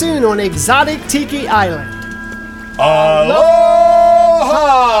see you soon on Exotic Tiki Island. Aloha!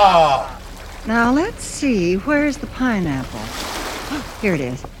 Now, let's see. Where's the pineapple? Here it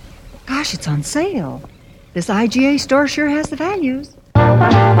is. Gosh, it's on sale. This IGA store sure has the values.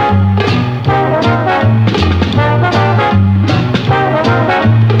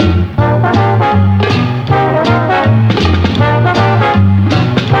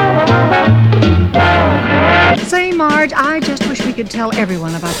 Say, Marge, I just wish we could tell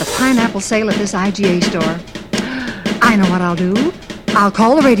everyone about the pineapple sale at this IGA store. I know what I'll do. I'll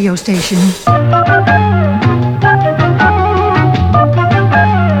call the radio station.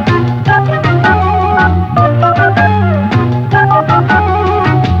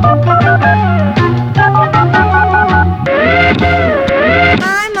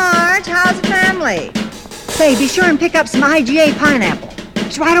 Hi, Marge. How's the family? Say, be sure and pick up some IGA pineapple.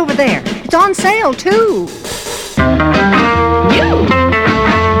 It's right over there. It's on sale, too.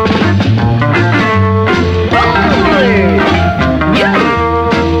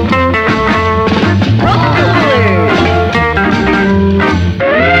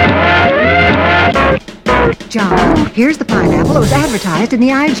 John, here's the pineapple that was advertised in the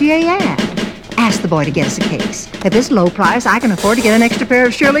IGA ad. Ask the boy to get us a case. At this low price, I can afford to get an extra pair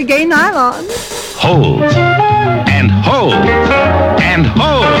of Shirley Gay nylons. Hold, and hold, and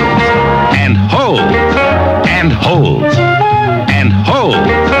hold, and hold, and hold, and hold,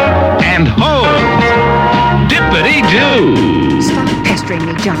 and hold. Dippity-doo! Stop pestering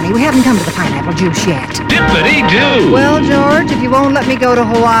me, Johnny. We haven't come to the pineapple juice yet. Dippity-doo! Well, George, if you won't let me go to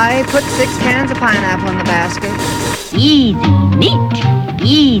Hawaii, put 6 cans of pineapple in the basket. Easy, neat.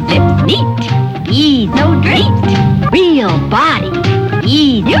 Easy, neat. Easy, no treat. Real body.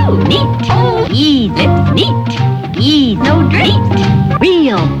 Easy, neat. Easy, neat. Easy, no treat.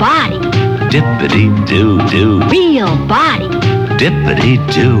 Real body. Dippity-doo-doo. Real body.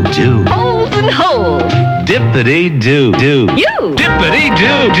 Dippity-doo-doo. Holes and holes. Dippity-doo-doo. You.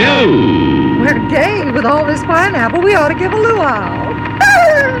 Dippity-doo-doo. We're gay with all this pineapple. We ought to give a luau.